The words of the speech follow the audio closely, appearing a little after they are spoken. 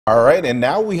All right, and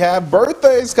now we have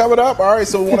birthdays coming up. All right,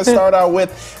 so we want to start out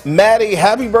with Maddie.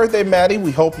 Happy birthday, Maddie. We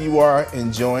hope you are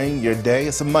enjoying your day.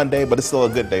 It's a Monday, but it's still a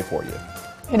good day for you.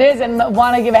 It is, and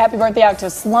want to give a happy birthday out to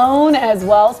Sloan as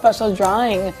well. Special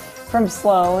drawing from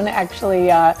Sloan, actually.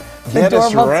 That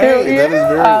is right. That is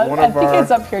very one of I think it's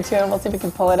up here too, and we'll see if we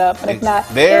can pull it up. But if not,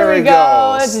 there we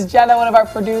go. This is Jenna, one of our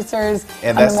producers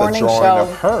and on that's the morning drawing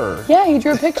show. Of her. Yeah, he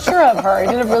drew a picture of her. He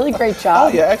did a really great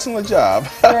job. Oh yeah, excellent job.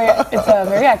 It's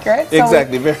very accurate. So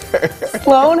Exactly.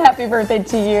 Sloan, happy birthday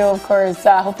to you. Of course,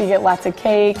 hope you get lots of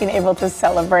cake and able to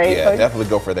celebrate. Yeah, definitely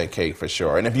go for that cake for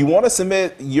sure. And if you want to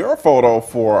submit your photo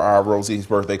for our Rosie's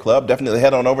Birthday Club, definitely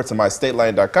head on over to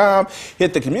mystateline.com,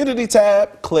 hit the community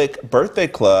tab, click Birthday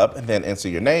Club, and then enter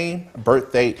your name,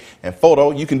 birth date, and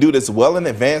photo. You can do this well in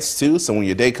advance too, so when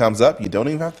your day comes up, you don't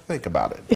even have to think about it.